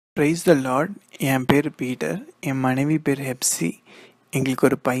Praise the Lord. என் பேர் Peter, என் மனைவி பேர் ஹெப்சி, எங்களுக்கு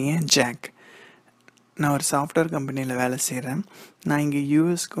ஒரு பையன் ஜாக். நான் ஒரு சாஃப்ட்வேர் கம்பெனியில் வேலை செய்கிறேன். நான் இங்கே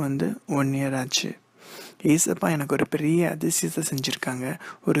யூஎஸ்க்கு வந்து 1 இயர் ஆச்சு. ஏசப்பா எனக்கு ஒரு பெரிய அதிசயத்தை செஞ்சுருக்காங்க.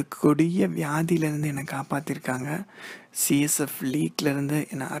 ஒரு கொடிய வியாதியிலேருந்து என்னை காப்பாற்றிருக்காங்க. CSF லீக்லேருந்து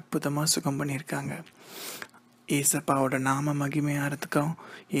என்னை அற்புதமாக சுகம் பண்ணியிருக்காங்க. ஏசப்பாவோட நாம மகிமையாகிறதுக்கும்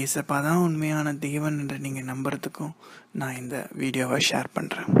ஏசப்பா தான் உண்மையான தேவன் என்று நீங்கள் நம்புறதுக்கும் நான் இந்த வீடியோவை ஷேர்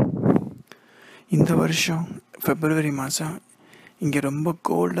பண்ணுறேன். இந்த வருஷம் February மாதம் இங்கே ரொம்ப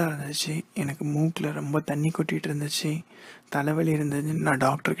கோல்டாக இருந்துச்சு. எனக்கு மூக்கில் ரொம்ப தண்ணி கொட்டிகிட்டு இருந்துச்சு, தலைவலி இருந்தது. நான்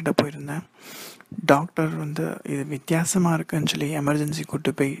டாக்டர்கிட்ட போயிருந்தேன். டாக்டர் வந்து இது வித்தியாசமாக இருக்குன்னு சொல்லி எமர்ஜென்சி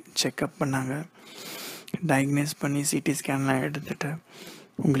கூப்பிட்டு போய் செக்கப் பண்ணாங்க. டயக்னைஸ் பண்ணி சிடி ஸ்கேன்லாம் எடுத்துகிட்டு,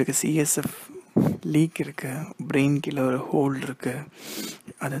 உங்களுக்கு CSF லீக் இருக்குது, பிரெயின் கீழே ஒரு ஹோல் இருக்குது,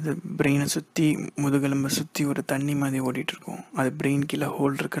 அதாவது பிரெயினை சுற்றி முதுகெலும்பை சுற்றி ஒரு தண்ணி மாதிரி ஓடிட்டுருக்கும். அது பிரெயின் கீழே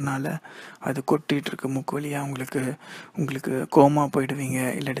ஹோல் இருக்கனால அது கொட்டிகிட்ருக்கு மூக்கு வழியாக. உங்களுக்கு கோமா போயிடுவீங்க,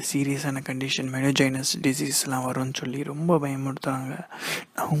 இல்லாட்டி சீரியஸான கண்டிஷன் மெனிஞ்சைனஸ் டிசீஸ்லாம் வரும்னு சொல்லி ரொம்ப பயமுறுத்துறாங்க.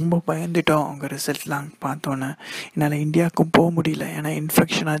 ரொம்ப பயந்துட்டோம். அவங்க ரிசல்ட்லாம் பார்த்தோன்னே என்னால் இந்தியாவுக்கும் போக முடியல, ஏன்னா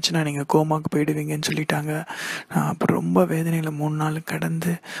இன்ஃபெக்ஷன் ஆச்சுன்னா நீங்கள் கோமாவுக்கு போயிடுவீங்கன்னு சொல்லிட்டாங்க. நான் அப்புறம் ரொம்ப வேதனையில் 3 நாள்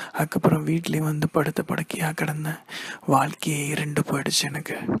கடந்து அதுக்கப்புறம் வீட்லேயும் வந்து படுத்த படுக்கையாக கிடந்தேன். வாழ்க்கையே இருண்டு போயிடுச்சு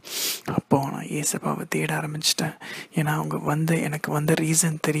எனக்கு. அப்போது நான் ஏசப்பாவை தேட ஆரம்பிச்சிட்டேன். ஏன்னா அவங்க எனக்கு வந்த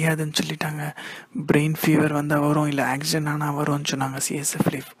ரீசன் தெரியாதுன்னு சொல்லிட்டாங்க. பிரெயின் ஃபீவர் வந்தால் வரும், இல்லை ஆக்சிடென்ட் ஆனால் வரும்னு சொன்னாங்க. CSF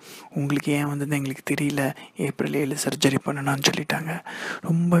லீஃப் உங்களுக்கு ஏன் வந்தது எங்களுக்கு தெரியல, April 7 சர்ஜரி பண்ணணும்னு சொல்லிட்டாங்க.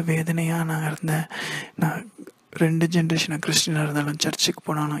 ரொம்ப வேதனையாக நான் இருந்தேன். நான் 2 ஜென்ரேஷனாக கிறிஸ்டினாக இருந்தாலும் சர்ச்சுக்கு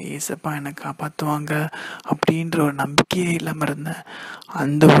போனாலும் ஏசப்பா என்னை காப்பாற்றுவாங்க அப்படின்ற ஒரு நம்பிக்கையே இல்லாமல் இருந்தேன்.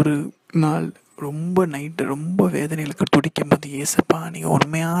 அந்த ஒரு நாள் ரொம்ப நைட்டு ரொம்ப வேதனைகளுக்கு துடிக்கும் போது, ஏசப்பா நீங்கள்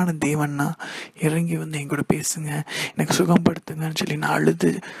உண்மையான தேவன்னா இறங்கி வந்து என் கூட பேசுங்க, எனக்கு சுகப்படுத்துங்கன்னு சொல்லி நான் அழுது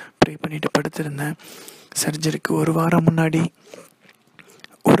ப்ரே பண்ணிட்டு படுத்திருந்தேன். சர்ஜரிக்கு 1 வாரம் முன்னாடி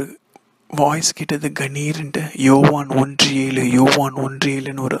ஒரு வாய்ஸ் கேட்டது, கணீர்ன்ட்டு யோவான் 1:7 யோவான்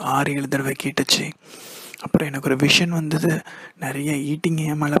 1:7ன்னு ஒரு 6-7 தடவை கேட்டுச்சு. அப்புறம் எனக்கு ஒரு விஷன் வந்தது. நிறைய ஈட்டிங்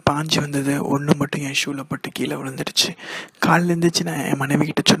என் மேலே பாஞ்சு வந்தது. ஒன்று மட்டும் என் ஷூவில் பட்டு கீழே விழுந்துடுச்சு. காலில் இருந்துச்சு. நான் என் மனைவி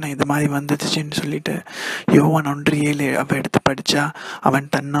கிட்ட சொன்னேன், இது மாதிரி வந்துடுச்சுன்னு சொல்லிட்டு. யோவான் 1:7 அவள் எடுத்து படித்தா,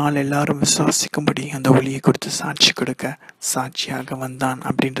 அவன் தன்னால் எல்லாரும் விசுவாசிக்கும்படி அந்த ஒளியை கொடுத்து சாட்சி கொடுக்க சாட்சியாக வந்தான்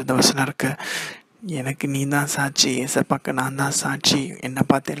அப்படின்றது வசனம் இருக்கு. எனக்கு நீ தான் சாட்சி, ஏசப்பாக்கு நான் தான் சாட்சி, என்னை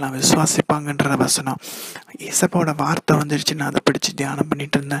பார்த்து எல்லாம் விசுவாசிப்பாங்கன்ற வசனம். ஏசப்பாவோட வார்த்தை வந்துடுச்சு. நான் அதை பிடிச்சி தியானம்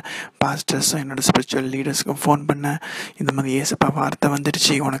பண்ணிட்டு இருந்தேன். பாஸ்டர்ஸும் என்னோடய ஸ்பிரிச்சுவல் லீடர்ஸுக்கும் ஃபோன் பண்ணேன். இந்த மாதிரி ஏசப்பா வார்த்தை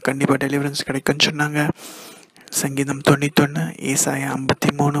வந்துடுச்சு, உனக்கு கண்டிப்பாக டெலிவரன்ஸ் கிடைக்கும்னு சொன்னாங்க. சங்கீதம் 91, ஏசாயா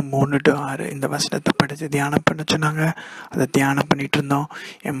 53, 3-6 இந்த வசனத்தை படித்து தியானம் பண்ண சொன்னாங்க. அதை தியானம் பண்ணிகிட்டு இருந்தோம்.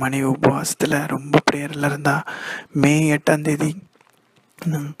 என் மனைவி உபவாசத்தில் ரொம்ப ப்ரேயரில் இருந்தா. May 8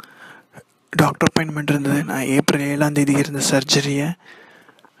 டாக்டர் அப்பாயின்மெண்ட் இருந்தது. நான் April 7 இருந்த சர்ஜரியை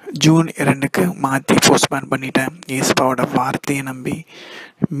June 2 மாற்றி போஸ்ட்போன் பண்ணிட்டேன். ஏசப்பாவோட வார்த்தையை நம்பி.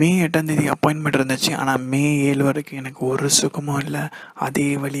 May 8 அப்பாயின்மெண்ட் இருந்துச்சு. ஆனால் May 7 வரைக்கும் எனக்கு ஒரு சுகமும் இல்லை. அதே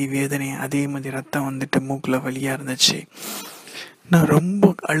வலி வேதனை, அதே மாதிரி ரத்தம் வந்துட்டு மூக்கில் வலியாக இருந்துச்சு. நான் ரொம்ப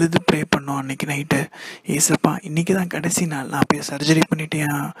அழுது ப்ரே பண்ணோம் அன்றைக்கி நைட்டு. ஏசப்பா இன்றைக்கி தான் கடைசி நாள், நான் போய் சர்ஜரி பண்ணிவிட்டு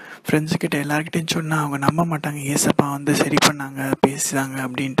என் ஃப்ரெண்ட்ஸுக்கிட்ட எல்லாருக்கிட்டையும் சொன்னால் அவங்க நம்ப மாட்டாங்க, ஏசப்பா வந்து சரி பண்ணாங்க பேசுகிறாங்க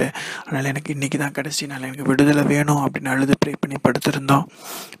அப்படின்ட்டு. அதனால் எனக்கு இன்றைக்கி தான் கடைசி நாள், எனக்கு விடுதலை வேணும் அப்படின்னு அழுது ப்ரே பண்ணி படுத்திருந்தோம்.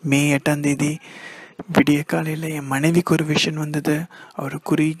 May 8 விடிய காலையில் என் மனைவிக்கு ஒரு விஷன் வந்தது. அவர்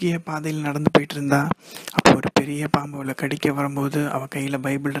குறுகிய பாதையில் நடந்து போயிட்டு இருந்தா. அப்போ ஒரு பெரிய பாம்பு அவளை கடிக்க வரும்போது அவள் கையில்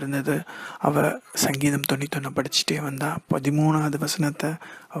பைபிள் இருந்தது. அவள் சங்கீதம் 91 படிச்சுட்டே வந்தா. 13வது வசனத்தை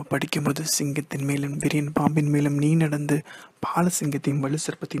அவள் படிக்கும்போது, சிங்கத்தின் மேலும் விரியன் பாம்பின் மேலும் நீ நடந்து பால சிங்கத்தையும் வலு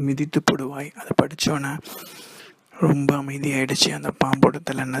சர்ப்பத்தையும் மிதித்து போடுவாய். அதை படித்தோன்னே ரொம்ப அமைதியாகிடுச்சு. அந்த பாம்போட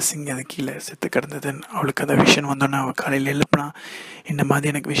தலை நசுங்கி அது கீழே செத்து கிடந்ததுன்னு அவளுக்கு அதை விஷன் வந்தோன்னே அவள் காலையில் எழுப்புனா, இந்த மாதிரி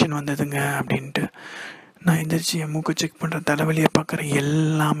எனக்கு விஷன் வந்ததுங்க அப்படின்ட்டு. நான் எந்திரிச்சு என் மூக்கை செக் பண்ணுற, தலைவலியை பார்க்குற,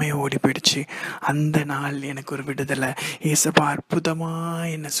 எல்லாமே ஓடி போயிடுச்சு. அந்த நாள் எனக்கு ஒரு விடுதலை. ஏசப்பா அற்புதமாக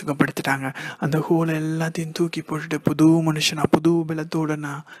என்னை சுகப்படுத்திட்டாங்க. அந்த ஹோலை எல்லாத்தையும் தூக்கி போட்டுட்டு புது மனுஷனா புது பலத்தோடு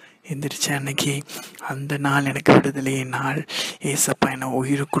நான் எந்திரிச்சேன் அன்னைக்கு. அந்த நாள் எனக்கு விடுதலையே நாள். ஏசப்பா என்னை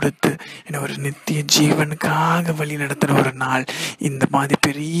உயிர் கொடுத்து என்னை ஒரு நித்திய ஜீவனுக்காக வழி நடத்துகிற ஒரு நாள். இந்த மாதிரி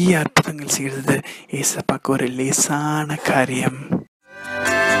பெரிய அற்புதங்கள் செய்கிறது ஏசப்பாக்கு ஒரு லேசான காரியம்.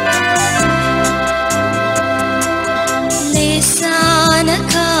 லேசான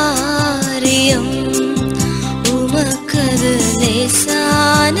காரியம் உமக்கது,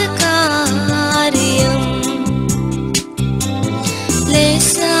 லேசான காரியம்,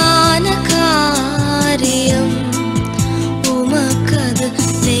 லேசான காரியம் உமக்கது,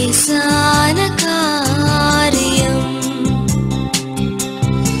 லேசான காரியம்.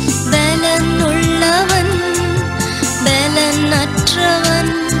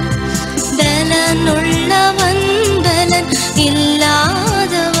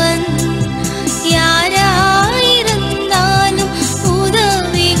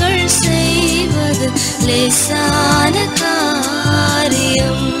 லேசான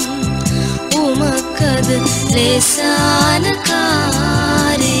காரியம் உமக்கது லேசான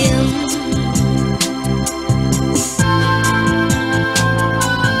காரியம்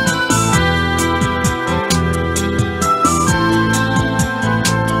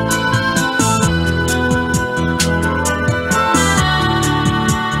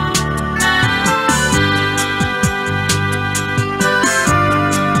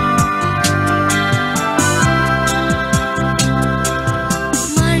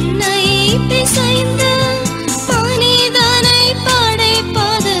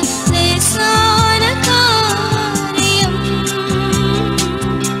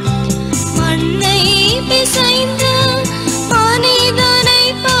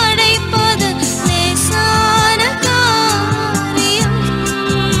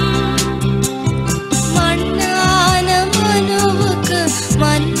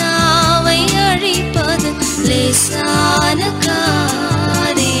லேசான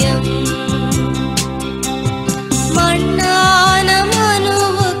காரியம் மண்ணான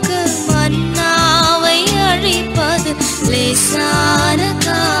மனுவுக்கு மன்னாவை அழிப்பது லேசான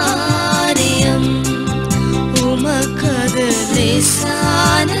காரியம் உமக்கது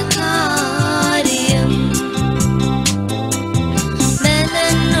லேசான காரியம்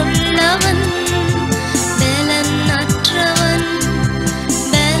பலனுள்ளவன் பலனற்றவன்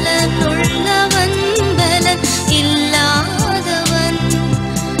பலனுள்ளவன் இல்லாதவன்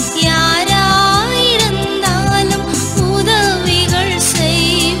யாராயிருந்தாலும் உதவிகள்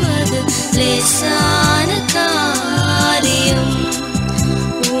செய்வது லேசான காரியம்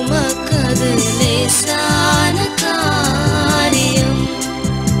உமக்கது லேசான காரியம்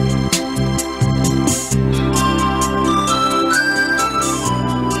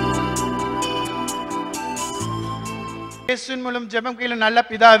இயேசுவின் மூலம் ஜெபம் கேளு நல்ல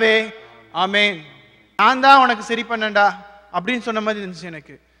பிதாவே, ஆமென். நான் தான் உனக்கு சரி பண்ணண்டா அப்படின்னு சொன்ன மாதிரி இருந்துச்சு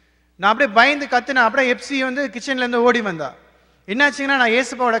எனக்கு. நான் அப்படியே பயந்து கத்துனேன். அப்படியே எப்சி வந்து கிச்சன்ல இருந்து ஓடி வந்தா. என்னாச்சுங்கன்னா, நான்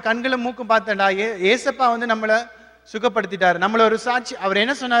ஏசப்பாவோட கண்களும் மூக்கும் பார்த்தேன்டா. ஏசப்பா வந்து நம்மளை சுகப்படுத்திட்டாரு. நம்மள ஒரு சாட்சி, அவர்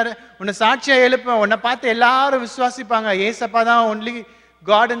என்ன சொன்னாரு, உன்னை சாட்சியா எழுப்ப, உன்னை பார்த்து எல்லாரும் விசுவாசிப்பாங்க, ஏசப்பா தான் ஒன்லி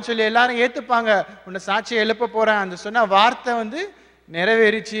காட்ன்னு சொல்லி எல்லாரும் ஏத்துப்பாங்க, உன்னை சாட்சியா எழுப்ப போறேன். அந்த சொன்ன வார்த்தை வந்து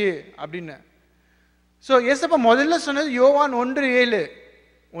நிறைவேறிச்சு அப்படின்னு. ஸோ ஏசப்பா முதல்ல சொன்னது யோவான் 1:7,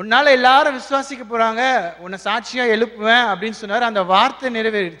 உன்னால எல்லாரும் விசுவாசிக்க போறாங்க, உன்னை சாட்சியா எழுப்புவேன் அப்படின்னு சொன்னாரு. அந்த வார்த்தை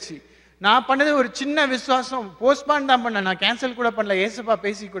நிறைவேறிடுச்சு. நான் பண்ணது ஒரு சின்ன விசுவாசம், போஸ்ட்பான் தான் பண்ணேன், நான் கேன்சல் கூட பண்ணல. ஏசப்பா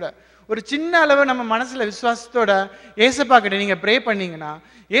பேசி கூட ஒரு சின்ன அளவு நம்ம மனசுல விசுவாசத்தோட ஏசப்பா கிட்ட நீங்க ப்ரே பண்ணீங்கன்னா,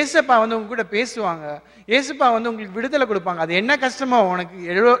 ஏசப்பா வந்து உங்க கூட பேசுவாங்க. ஏசப்பா வந்து உங்களுக்கு விடுதலை கொடுப்பாங்க. அது என்ன கஷ்டமோ, உனக்கு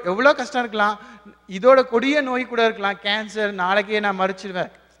எவ்வளோ கஷ்டம் இருக்கலாம், இதோட கொடிய நோய் கூட இருக்கலாம், கேன்சர், நாளைக்கே நான்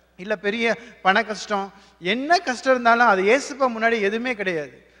மறிச்சிடுவேன், இல்லை பெரிய பண கஷ்டம், என்ன கஷ்டம் இருந்தாலும் அது ஏசப்பா முன்னாடி எதுவுமே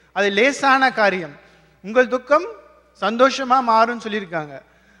கிடையாது. அது லேசான காரியம். உங்கள் துக்கம் சந்தோஷமா மாறும்னு சொல்லியிருக்காங்க.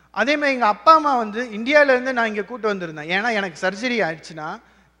 அதே மாதிரி எங்கள் அப்பா அம்மா வந்து இந்தியாவிலேருந்து நான் இங்கே கூப்பிட்டு வந்திருந்தேன். ஏன்னா எனக்கு சர்ஜரி ஆயிடுச்சுன்னா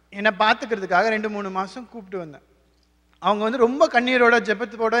என்னை பார்த்துக்கிறதுக்காக 2-3 மாதம் கூப்பிட்டு வந்தேன். அவங்க வந்து ரொம்ப கண்ணீரோட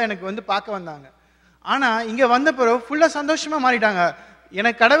ஜெபத்தோட எனக்கு வந்து பார்க்க வந்தாங்க. ஆனால் இங்கே வந்த பிறகு ஃபுல்லாக சந்தோஷமாக மாறிட்டாங்க.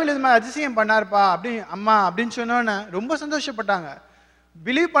 எனக்கு கடவுள் இது மாதிரி அதிசயம் பண்ணார்ப்பா அம்மா அப்படின்னு சொன்னோன்னே ரொம்ப சந்தோஷப்பட்டாங்க.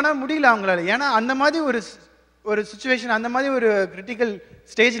 பிலீவ் பண்ண முடியல அவங்களால. ஏன்னா அந்த மாதிரி ஒரு சுச்சுவேஷன், அந்த மாதிரி ஒரு கிரிட்டிக்கல்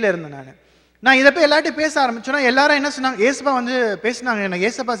ஸ்டேஜில் இருந்தேன். நான் இதை போய் எல்லார்ட்டையும் பேச ஆரம்பிச்சோன்னா எல்லாரும் என்ன சொன்னாங்க, ஏசப்பா வந்து பேசினாங்க, எனக்கு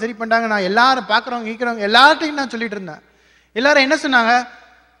ஏசப்பா சரி பண்ணிட்டாங்க. நான் எல்லாரும் பார்க்குறவங்க ஈக்கிறவங்க எல்லார்ட்டையும் நான் சொல்லிட்டு இருந்தேன். எல்லாரும் என்ன சொன்னாங்க,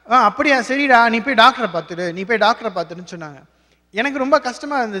 அப்படியா, சரிடா, நீ போய் டாக்டரை பார்த்துடுன்னு சொன்னாங்க. எனக்கு ரொம்ப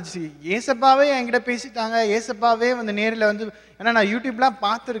கஷ்டமாக இருந்துச்சு. ஏசப்பாவே என்கிட்ட பேசிட்டாங்க, ஏசப்பாவே வந்து நேரில் வந்து, ஏன்னா நான் யூடியூப்லாம்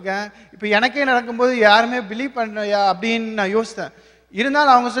பார்த்துருக்கேன், இப்போ எனக்கே நடக்கும்போது யாருமே பிலீவ் பண்ணலையா அப்படின்னு நான் யோசித்தேன்.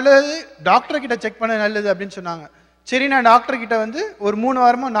 இருந்தாலும் அவங்க சொல்லுறது டாக்டர்கிட்ட செக் பண்ண நல்லது அப்படின்னு சொன்னாங்க. சரி, நான் டாக்டர்கிட்ட வந்து ஒரு 3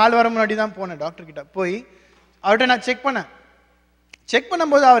 வாரமோ 4 வாரம் முன்னாடி தான் போனேன். டாக்டர்கிட்ட போய் அவர்கிட்ட நான் செக்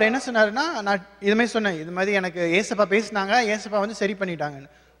பண்ணும்போது அவர் என்ன சொன்னாருன்னா, நான் இதுமாதிரி சொன்னேன், இது மாதிரி எனக்கு ஏசப்பா பேசினாங்க, ஏசப்பா வந்து சரி பண்ணிட்டாங்கன்னு.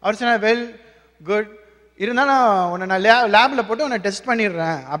 அவர் சொன்னார், வெல் குட், இருந்தாலும் உன்னை நான் லேபில் போட்டு உன்னை டெஸ்ட்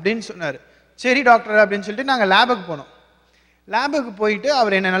பண்ணிடுறேன் அப்படின்னு சொன்னார். சரி டாக்டர் அப்படின்னு சொல்லிட்டு நாங்கள் லேபுக்கு போனோம். லேபுக்கு போயிட்டு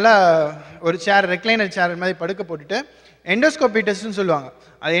அவர் என்னை நல்லா ஒரு சேர், ரெக்லைனர் சேர் மாதிரி படுக்க போட்டுட்டு எண்டோஸ்கோபி டெஸ்ட்னு சொல்லுவாங்க.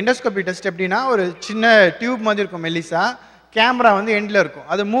 அது எண்டோஸ்கோபி டெஸ்ட் எப்படின்னா, ஒரு சின்ன டியூப் மாதிரி இருக்கும், மெல்லிசா, கேமரா வந்து எண்டில் இருக்கும்,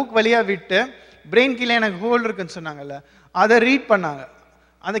 அது மூக்கு வழியாக விட்டு பிரெயின் கீழே எனக்கு ஹோல் இருக்குன்னு சொன்னாங்கல்ல, அதை ரீட் பண்ணாங்க.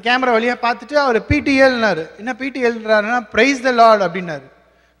 அந்த கேமரா வழியாக பார்த்துட்டு அவர் பிடிஎல்னாரு. என்ன பிடிஎல்ன்றாருன்னா, பிரைஸ் த லார்ட் அப்படின்னாரு,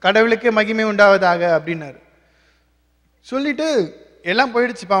 கடவுளுக்கு மகிமை உண்டாவதாக அப்படின்னாரு. சொல்லிட்டு எல்லாம்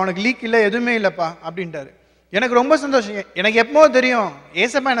போயிடுச்சுப்பா, உனக்கு லீக் இல்லை, எதுவுமே இல்லைப்பா அப்படின்ட்டாரு. எனக்கு ரொம்ப சந்தோஷம். எனக்கு எப்போ தெரியும்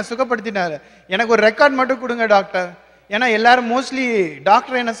ஏசப்பா என்னை சுகப்படுத்தினாரு. எனக்கு ஒரு ரெக்கார்ட் மட்டும் கொடுங்க டாக்டர். ஏன்னா எல்லாரும் மோஸ்ட்லி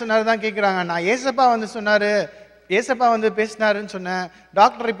டாக்டர் என்ன சொன்னாரு தான் கேட்குறாங்க. நான் ஏசப்பா வந்து சொன்னாரு, ஏசப்பா வந்து பேசினாருன்னு சொன்னேன்.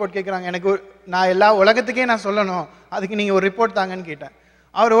 டாக்டர் ரிப்போர்ட் கேட்குறாங்க. எனக்கு நான் எல்லா உலகத்துக்கே நான் சொல்லணும், அதுக்கு நீங்கள் ஒரு ரிப்போர்ட் தாங்கன்னு கேட்டேன்.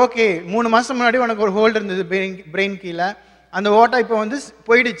 அவர் ஓகே, 3 மாதம் முன்னாடி உனக்கு ஒரு ஹோல்டு இருந்தது பிரெயின் கீழே, அந்த ஓட்டை இப்போ வந்து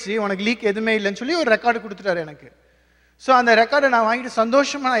போயிடுச்சு, உனக்கு லீக் எதுவுமே இல்லைன்னு சொல்லி ஒரு ரெக்கார்டு கொடுத்துட்டாரு எனக்கு. ஸோ அந்த ரெக்கார்டை நான் வாங்கிட்டு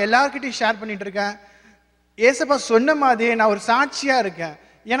சந்தோஷமாக நான் எல்லாருக்கிட்டையும் ஷேர் பண்ணிட்டு இருக்கேன். ஏசப்பா சொன்ன மாதிரியே நான் ஒரு சாட்சியாக இருக்கேன்.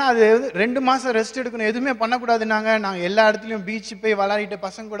 ஏன்னா அது 2 மாதம் ரெஸ்ட் எடுக்கணும், எதுவுமே பண்ணக்கூடாதுன்னாங்க. நாங்கள் எல்லா இடத்துலையும் பீச்சு போய் விளையாடிட்டு,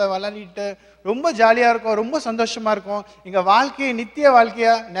 பசங்க கூட விளையாடிட்டு ரொம்ப ஜாலியாக இருக்கும், ரொம்ப சந்தோஷமாக இருக்கும். எங்கள் வாழ்க்கையை நித்திய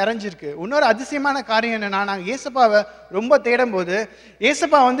வாழ்க்கையாக நிறைஞ்சிருக்கு. இன்னொரு அதிசயமான காரியம் என்னென்னா, நாங்கள் ஏசப்பாவை ரொம்ப தேடும் போது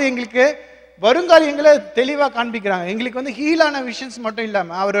ஏசப்பா வந்து எங்களுக்கு வருங்காலியங்களை தெளிவாக காண்பிக்கிறாங்க. எங்களுக்கு வந்து ஹீலான விஷன்ஸ் மட்டும்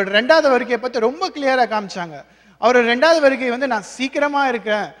இல்லாமல் அவரோட 2வது வருகையை பற்றி ரொம்ப கிளியராக காமிச்சாங்க. அவரோட 2வது வருகை வந்து நான் சீக்கிரமாக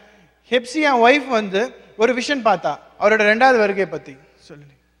இருக்கேன். ஹெப்சி என் ஒய்ஃப் வந்து ஒரு விஷன் பார்த்தா அவரோட 2வது வருகையை பற்றி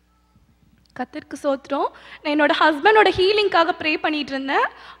சொல்லுங்க. கர்த்தருக்கு சோத்திரம். நான் என்னோட ஹஸ்பண்டோட ஹீலிங்காக ப்ரே பண்ணிட்டு இருந்தேன்.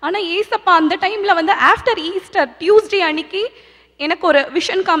 ஆனால் ஏசப்பா அந்த டைமில் வந்து ஆஃப்டர் ஈஸ்டர் டியூஸ்டே அன்னைக்கு எனக்கு ஒரு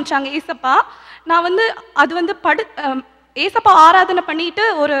விஷன் காமிச்சாங்க ஏசப்பா. நான் வந்து அது வந்து ஏசப்பா ஆராதனை பண்ணிட்டு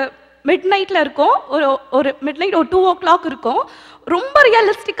ஒரு மிட் நைட்டில் இருக்கும், ஒரு மிட் நைட் ஒரு 2 o'clock இருக்கும். ரொம்ப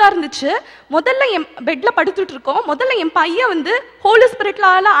ரியலிஸ்டிக்காக இருந்துச்சு. முதல்ல என் பெட்டில் படுத்துட்டு இருக்கோம். முதல்ல என் பையன் வந்து ஹோலி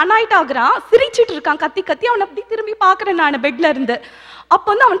ஸ்பிரிட்லால அனாய்ட் ஆகுறான், சிரிச்சிட்டு இருக்கான் கத்தி கத்தி. அவனை அப்படி திரும்பி பார்க்குறேன் நான் பெட்ல இருந்து. அப்போ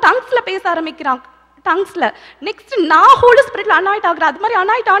வந்து அவன் டங்ஸ்ல பேச ஆரம்பிக்கிறான், டங்ஸ்ல. நெக்ஸ்ட் நான் ஹோலி ஸ்பிரிட்ல அனாய்ட் ஆகுறேன். அது மாதிரி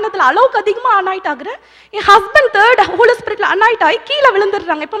அனாய்ட் ஆனதுல அளவுக்கு அதிகமாக அனாய்ட் ஆகுறேன். என் ஹஸ்பண்ட் 3rd ஹோலி ஸ்பிரிட்ல அனாய்ட் ஆகி கீழே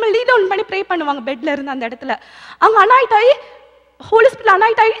விழுந்துடுறாங்க. எப்பவுமே லீட் டவுன் பண்ணி ப்ரே பண்ணுவாங்க பெட்ல இருந்து அந்த இடத்துல. அங்கே அனாய்ட் ஆகி ஹோலி ஸ்பிரிட்ல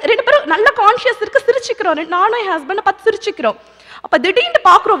அனாய்ட் ஆகி 2 பேரும் நல்ல கான்ஷியஸ் இருக்கு, சிரிச்சுக்கிறோம். நானும் என் ஹஸ்பண்டை பார்த்து சிரிச்சுக்கிறோம். அப்போ திடீர்னு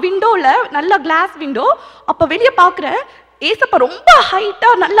பார்க்குறோம் விண்டோவில், நல்ல கிளாஸ் விண்டோ. அப்போ வெளியே பார்க்குறேன் ஏசப்பா ரொம்ப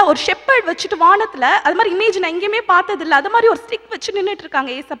ஹைட்டாக நல்ல ஒரு ஷெப்பர்ட் வச்சுட்டு வானத்தில், அது மாதிரி இமேஜ் நான் எங்கேயுமே பார்த்ததில்லை. அது மாதிரி ஒரு ஸ்டிக் வச்சு நின்றுட்டு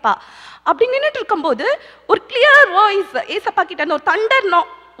இருக்காங்க ஏசப்பா. அப்படி நின்றுட்டு இருக்கும்போது ஒரு கிளியர் வாய்ஸ் ஏசப்பா கிட்ட ஒரு தண்டர்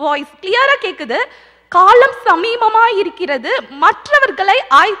வாய்ஸ் கிளியராக கேட்குது. காலம் சமீபமாய் இருக்கிறது, மற்றவர்களை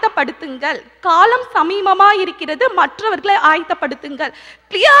ஆயத்தப்படுத்துங்கள். காலம் சமீபமாய் இருக்கிறது, மற்றவர்களை ஆயத்தப்படுத்துங்கள்.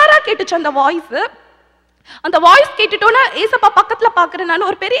 கிளியரா கேட்டுச்சு அந்த வாய்ஸ். அந்த வாய்ஸ் கேட்டுட்டோன்னா ஏசப்பா பக்கத்துல பாக்குறேன், நான்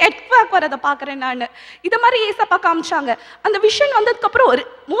ஒரு பெரிய எட்வாக் வரதை பாக்குறேன். நான் இதை மாதிரி ஏசப்பா காமிச்சாங்க. அந்த விஷன் வந்ததுக்கு அப்புறம் ஒரு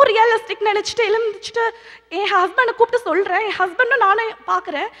மோர் ரியலிஸ்டிக் நினைச்சிட்டு எழுந்துச்சுட்டு என் ஹஸ்பண்டை கூப்பிட்டு சொல்றேன். என் ஹஸ்பண்டும் நானே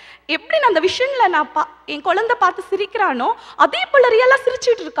பாக்குறேன், எப்படி நான் அந்த விஷன்ல நான் என் குழந்தை பார்த்து சிரிக்கிறானோ அதே போல ரியலா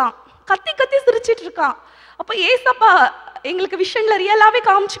சிரிச்சிட்டு இருக்கான், கத்தி கத்தி சிரிச்சிட்டு இருக்கான். அப்போ ஏசப்பா எங்களுக்கு விஷன்ல ரியலாவே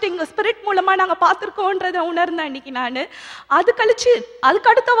காமிச்சிட்டு எங்க ஸ்பிரிட் மூலமா நாங்க பார்த்துருக்கோன்றதை உணர்ந்தேன் அன்னைக்கு நான். அது கழிச்சு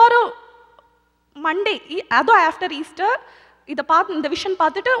அதுக்கு அடுத்த வாரம் மண்டே, அதுவும் ஆஃப்டர் ஈஸ்டர் இதை பார்த்து இந்த விஷன்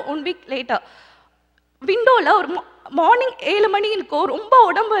பார்த்துட்டு 1 week லேட்டர் விண்டோவில் ஒரு மார்னிங் 7 மணி இருக்கும், ரொம்ப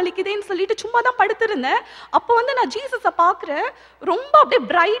உடம்பு வலிக்குதுன்னு சொல்லிட்டு சும்மா தான் படுத்திருந்தேன். அப்போ வந்து நான் ஜீசஸை பார்க்குறேன், ரொம்ப அப்படியே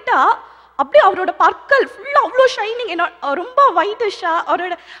பிரைட்டாக, அப்படியே அவரோட பற்கள் ஃபுல்லாக அவ்வளோ ஷைனிங், ரொம்ப ஒயிட்டிஷாக.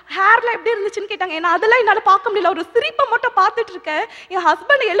 அவரோட ஹேர்லாம் எப்படி இருந்துச்சுன்னு கேட்டாங்க. ஏன்னா அதெல்லாம் என்னால் பார்க்க முடியல, ஒரு சிரிப்பை மட்டும் பார்த்துட்டு இருக்கேன். என்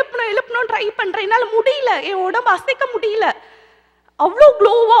ஹஸ்பண்டை எழுப்பணும் ட்ரை பண்ணுறேன், என்னால் முடியல, என் உடம்பு அசைக்க முடியல. அவ்வளோ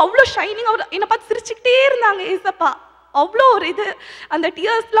க்ளோவா, அவ்வளோ ஷைனிங். அவர் என்னை பார்த்து சிரிச்சுக்கிட்டே இருந்தாங்க ஏசப்பா. அவ்வளோ ஒரு இது, அந்த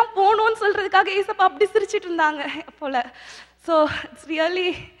டியர்ஸ்லாம் போகணும்னு சொல்றதுக்காக ஏசப்பா அப்படி சிரிச்சிட்டு இருந்தாங்க போல. So it's really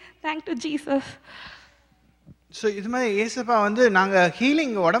thank to Jesus. So இது மாதிரி ஏசப்பா வந்து நாங்கள்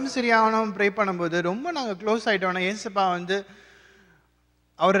ஹீலிங் உடம்பு சரியாகணும் ப்ரே பண்ணும்போது ரொம்ப நாங்கள் க்ளோஸ் ஆகிட்டோம்னா ஏசப்பா வந்து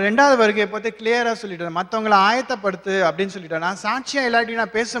அவர் 2வது வருகையை பார்த்து கிளியராக சொல்லிட்டார், மற்றவங்களை ஆயத்தப்படுத்து அப்படின்னு சொல்லிட்டார். நான் சாட்சியாக இல்லாட்டி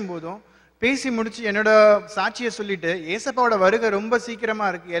நான் பேசும்போதும் பேசி முடிச்சு என்னோட சாட்சியை சொல்லிட்டு ஏசப்பாவோட வருகை ரொம்ப சீக்கிரமா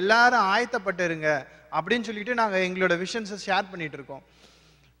இருக்கு, எல்லாரும் ஆயத்தப்பட்டு இருங்க அப்படின்னு சொல்லிட்டு நாங்கள் எங்களோட விஷன்ஸை ஷேர் பண்ணிட்டு இருக்கோம்.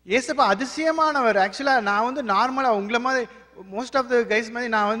 ஏசப்பா அதிசயமானவர். ஆக்சுவலாக நான் வந்து நார்மலாக உங்களை மாதிரி மோஸ்ட் ஆஃப் த கைஸ்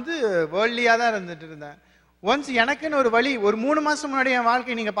மாதிரி நான் வந்து வேர்ல்ட்லியாக தான் இருந்துட்டு இருந்தேன். ஒன்ஸ் எனக்குன்னு ஒரு வழி, ஒரு 3 மாதம் முன்னாடி என்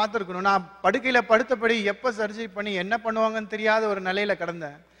வாழ்க்கை நீங்கள் பார்த்துருக்கணும். நான் படுக்கையில் படுத்தபடி எப்போ சர்ஜரி பண்ணி என்ன பண்ணுவாங்கன்னு தெரியாத ஒரு நிலையில்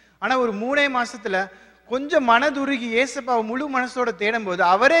கிடந்தேன். ஆனால் ஒரு 3 மாசத்துல கொஞ்சம் மனதுருகி ஏசப்பா முழு மனசோட தேடும் போது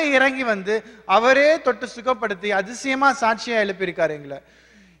அவரே இறங்கி வந்து அவரே தொட்டு சுகப்படுத்தி அதிசயமா சாட்சியா எழுப்பியிருக்காரு எங்களை.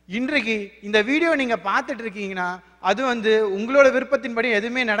 இன்றைக்கு இந்த வீடியோ நீங்க பார்த்துட்டு இருக்கீங்கன்னா அது வந்து உங்களோட விருப்பத்தின்படி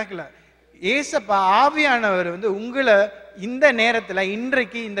எதுவுமே நடக்கல. ஏசப்பா ஆவியானவர் வந்து உங்களை இந்த நேரத்துல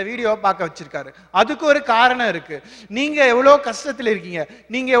இன்றைக்கு இந்த வீடியோவை பார்க்க வச்சிருக்காரு. அதுக்கு ஒரு காரணம் இருக்கு. நீங்க எவ்வளோ கஷ்டத்துல இருக்கீங்க,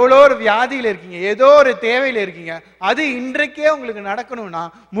 நீங்க எவ்வளோ ஒரு வியாதியில இருக்கீங்க, ஏதோ ஒரு தேவையில இருக்கீங்க, அது இன்றைக்கே உங்களுக்கு நடக்கணும்னா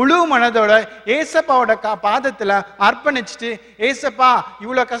முழு மனதோட ஏசப்பாவோட பாதத்துல அர்ப்பணிச்சுட்டு, ஏசப்பா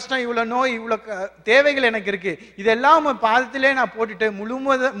இவ்வளோ கஷ்டம், இவ்வளோ நோய், இவ்வளோ தேவைகள் எனக்கு இருக்கு, இதெல்லாம் பாதத்திலே நான் போட்டுட்டு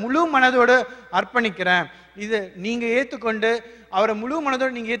முழு மனதோடு அர்ப்பணிக்கிறேன். இது நீங்க ஏத்துக்கொண்டு அவரை முழு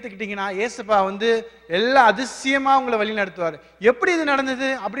மனதோடு நீங்க ஏத்துக்கிட்டீங்கன்னா ஏசப்பா வந்து எல்லா அதிசயமா உங்களை வழி நடத்துவார். எப்படி இது நடந்தது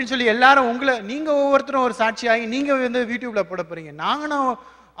அப்படின்னு சொல்லி எல்லாரும் உங்களை நீங்க ஒவ்வொருத்தரும் ஒரு சாட்சியாகி நீங்க வந்து யூடியூப்ல போட போறீங்க. நாங்களும்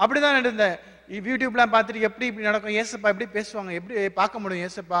அப்படிதான் இருந்தேன். யூடியூப்லாம் பார்த்துட்டு எப்படி இப்படி நடக்கும், ஏசப்பா எப்படி பேசுவாங்க, எப்படி பார்க்க முடியும்,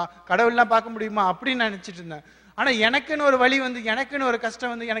 ஏசப்பா கடவுள்லாம் பார்க்க முடியுமா அப்படின்னு நினைச்சிட்டு இருந்தேன். ஆனா எனக்குன்னு ஒரு வழி வந்து, எனக்குன்னு ஒரு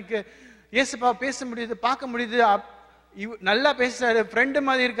கஷ்டம் வந்து, எனக்கு இயேசுப்பா பேச முடியுது, பார்க்க முடியுது, நல்லா பேசுறாரு, ஃப்ரெண்டு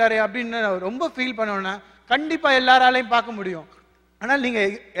மாதிரி இருக்காரு அப்படின்னு ரொம்ப ஃபீல் பண்ணோன்னா கண்டிப்பா எல்லாராலையும் பார்க்க முடியும். ஆனால் நீங்க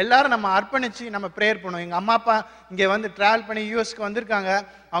எல்லாரும் நம்ம அர்ப்பணிச்சு நம்ம ப்ரேயர் பண்ணுவோம். எங்க அம்மா அப்பா இங்க வந்து டிராவல் பண்ணி யூஎஸ்க்கு வந்திருக்காங்க.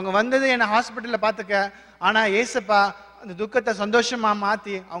 அவங்க வந்தது என்ன ஹாஸ்பிட்டல்ல பார்த்துக்க. ஆனா ஏசப்பா அந்த துக்கத்தை சந்தோஷமா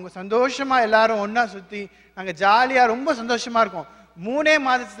மாத்தி அவங்க சந்தோஷமா எல்லாரும் ஒன்னா சுத்தி நாங்க ஜாலியா ரொம்ப சந்தோஷமா இருக்கோம். 3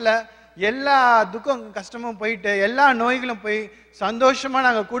 மாதத்துல எல்லா துக்கம் கஷ்டமும் போயிட்டு எல்லா நோய்களும் போய் சந்தோஷமா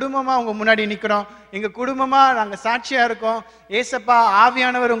நாங்க குடும்பமா உங்க முன்னாடி நிக்கிறோம். எங்க குடும்பமா நாங்க சாட்சியா இருக்கோம். ஏசப்பா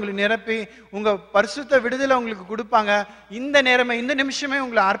ஆவியானவர் உங்களுக்கு நிரப்பி உங்க பரிசுத்த விடுதலை உங்களுக்கு கொடுப்பாங்க. இந்த நேரமே இந்த நிமிஷமே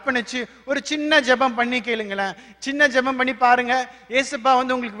உங்களை அர்ப்பணிச்சு ஒரு சின்ன ஜெபம் பண்ணி கேளுங்களேன். சின்ன ஜெபம் பண்ணி பாருங்க, ஏசப்பா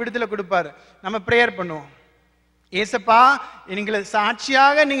வந்து உங்களுக்கு விடுதலை கொடுப்பாரு. நம்ம பிரேயர் பண்ணுவோம். ஏசப்பா எங்களை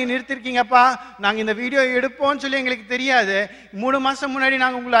சாட்சியாக நீங்க நிறுத்திருக்கீங்கப்பா. நாங்க இந்த வீடியோ எடுப்போம்னு சொல்லி எங்களுக்கு தெரியாது. 3 மாசம் முன்னாடி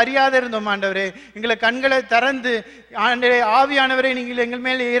நாங்க உங்களை அறியாத இருந்தோம் ஆண்டவரே. எங்களை கண்களை திறந்து ஆண்டவரே ஆவியானவரை நீங்கள் எங்கள்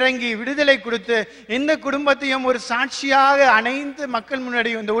மேல் இறங்கி விடுதலை கொடுத்து இந்த குடும்பத்தையும் ஒரு சாட்சியாக அனைத்து மக்கள்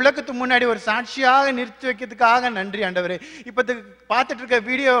முன்னாடி இந்த உலகத்துக்கு முன்னாடி ஒரு சாட்சியாக நிறுத்தி வைக்கிறதுக்காக நன்றி ஆண்டவரே. இப்ப பார்த்துட்டு இருக்க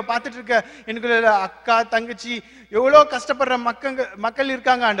வீடியோவை பார்த்துட்டு இருக்க எங்களோட அக்கா தங்கச்சி எவ்வளோ கஷ்டப்படுற மக்கள்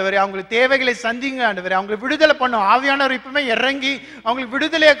இருக்காங்க ஆண்டவரே. அவங்களுக்கு தேவைகளை சந்திங்க ஆண்டவரே. அவங்களுக்கு விடுதலை பண்ணும் ஆவியானவர் இப்பவுமே இறங்கி அவங்களுக்கு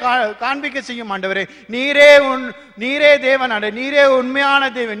விடுதலையை காண்பிக்க செய்யும் ஆண்டவரே. நீரே தேவன் ஆண்டவரே, நீரே உண்மையான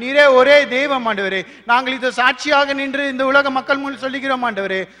தேவன், நீரே ஒரே தெய்வம் ஆண்டவரே. நாங்கள் இதை சாட்சியாக நின்று இந்த உலக மக்கள் முன் சொல்லுகிறோம்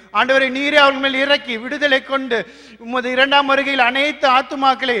ஆண்டவரே. ஆண்டவரே நீரே அவர்கள் மேல் இறக்கி விடுதலை கொண்டு உமது 2ஆம் வருகையில் அனைத்து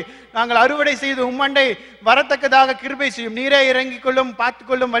ஆத்துமாக்களை நாங்கள் அறுவடை செய்து உம்மண்டை வரத்தக்கதாக கிருபை செய்யும். நீரே இறங்கிக் கொள்ளும்,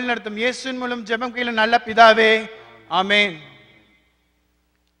 பார்த்துக்கொள்ளும், வழிநடத்தும். இயேசுவின் மூலம் ஜெபம் கேளும் நல்ல பிதாவே, ஆமென்.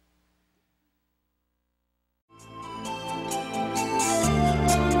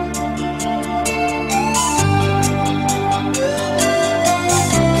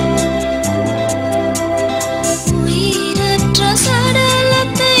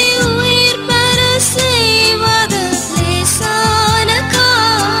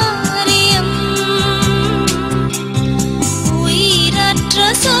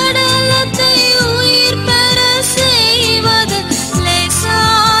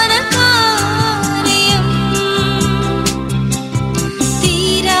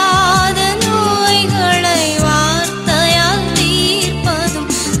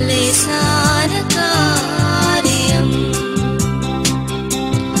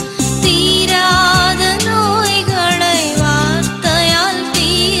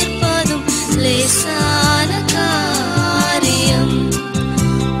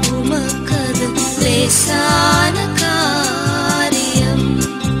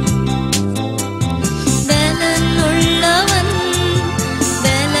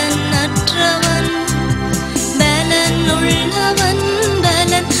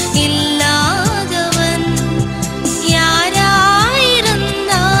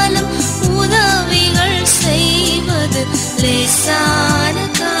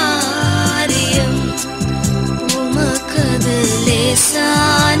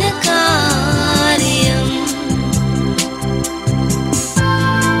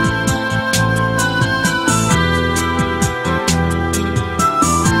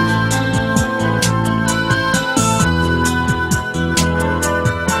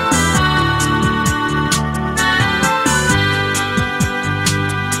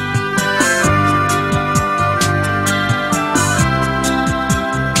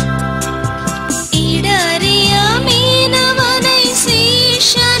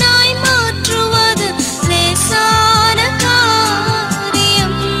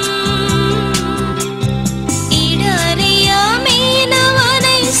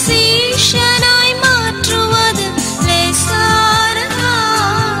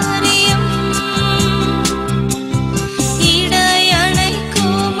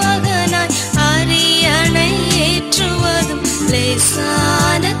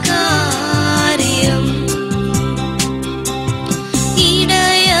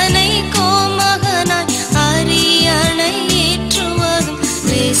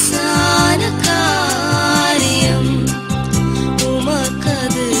 Yes.